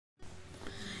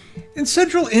In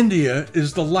central India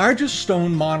is the largest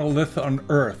stone monolith on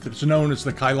Earth. It's known as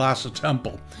the Kailasa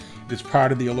Temple. It is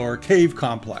part of the Ellora Cave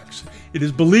complex. It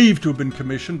is believed to have been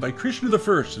commissioned by Krishna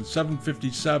I in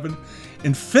 757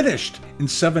 and finished in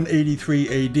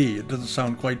 783 AD. It doesn't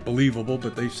sound quite believable,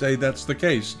 but they say that's the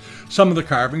case. Some of the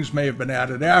carvings may have been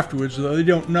added afterwards, though they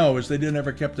don't know, as they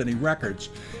never kept any records.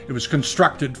 It was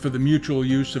constructed for the mutual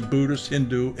use of Buddhist,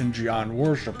 Hindu, and Jain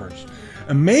worshippers.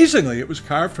 Amazingly, it was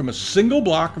carved from a single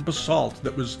block of basalt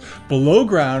that was below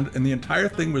ground, and the entire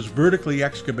thing was vertically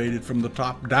excavated from the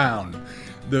top down.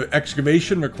 The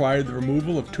excavation required the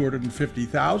removal of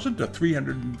 250,000 to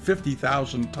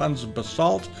 350,000 tons of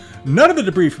basalt. None of the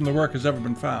debris from the work has ever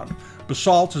been found.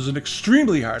 Basalt is an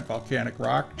extremely hard volcanic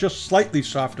rock, just slightly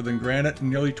softer than granite and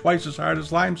nearly twice as hard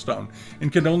as limestone,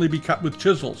 and can only be cut with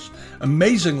chisels.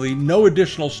 Amazingly, no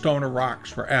additional stone or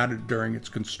rocks were added during its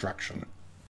construction.